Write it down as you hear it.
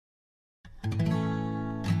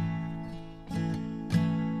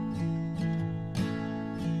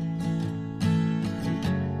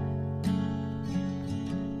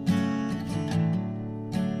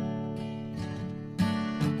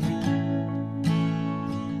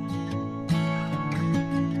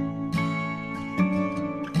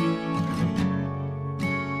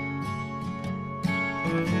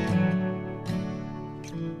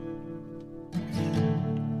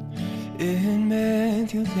En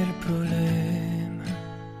medio del problema,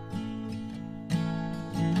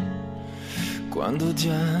 cuando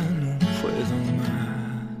ya no puedo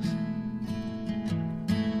más,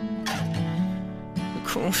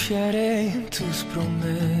 confiaré en tus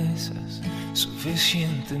promesas,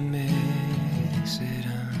 suficiente me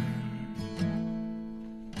serán.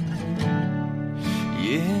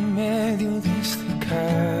 Y en medio de este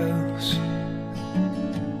caos,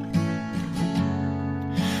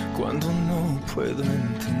 cuando no puedo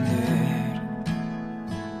entender,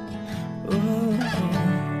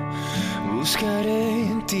 buscaré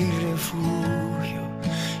en ti refugio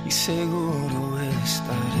y seguro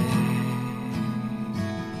estaré.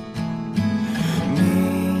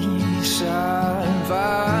 Mi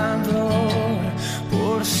Salvador,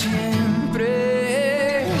 por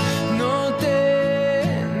siempre no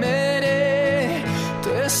temeré, tú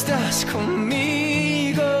estás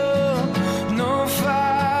conmigo, no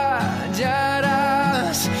fallarás,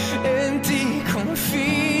 en ti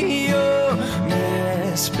confío, mi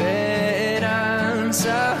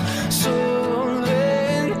esperanza solo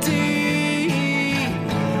en ti.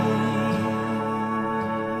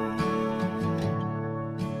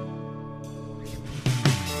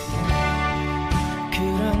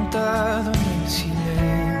 Quebrantado en el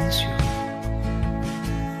silencio,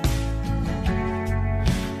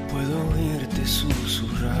 puedo oírte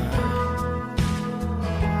susurrar.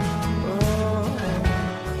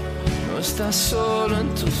 No estás solo en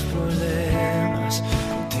tus problemas,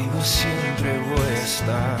 contigo siempre voy a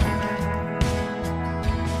estar.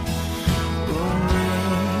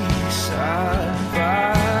 Mi Salvador,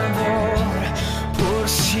 por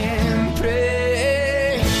siempre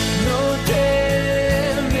no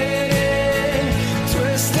temeré, tú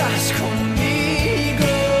estás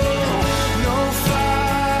conmigo, no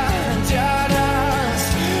fallarás,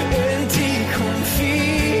 en ti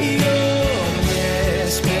confío, mi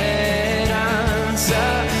esperanza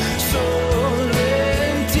solo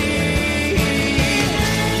en ti.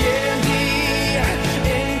 Y el día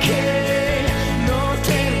en que no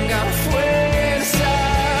tenga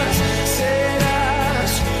fuerzas,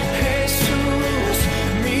 serás Jesús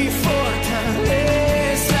mi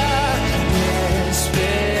fortaleza, mi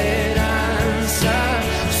esperanza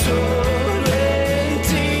solo en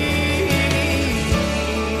ti.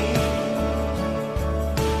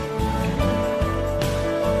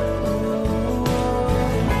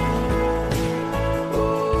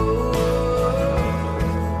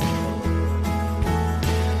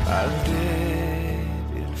 Al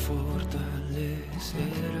débil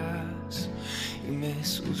fortalecerás y me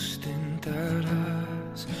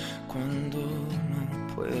sustentarás cuando no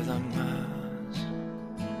pueda más.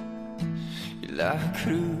 Y la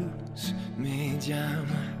cruz me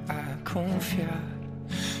llama a confiar,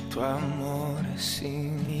 tu amor es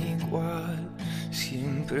sin igual,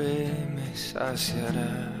 siempre me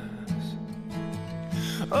saciarás.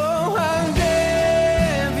 Oh, al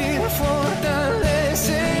débil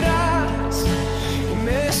fortalecerás y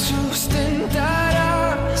me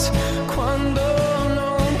sustentarás cuando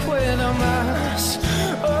no pueda más.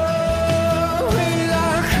 Oh, y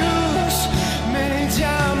la cruz me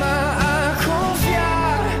llama a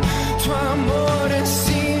confiar, tu amor es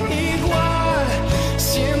sin igual,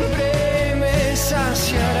 siempre me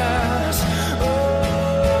saciarás.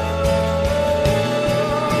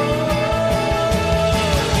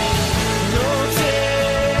 No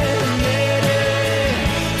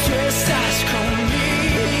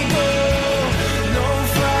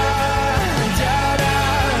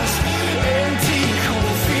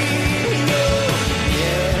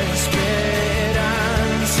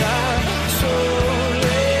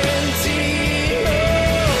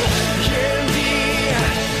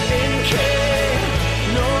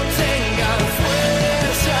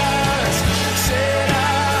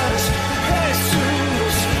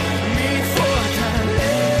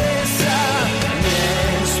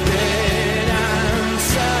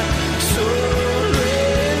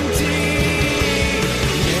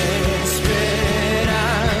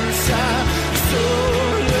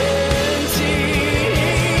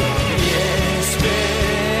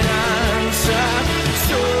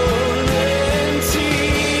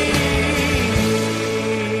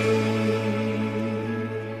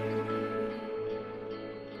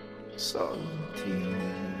solo en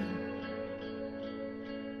ti.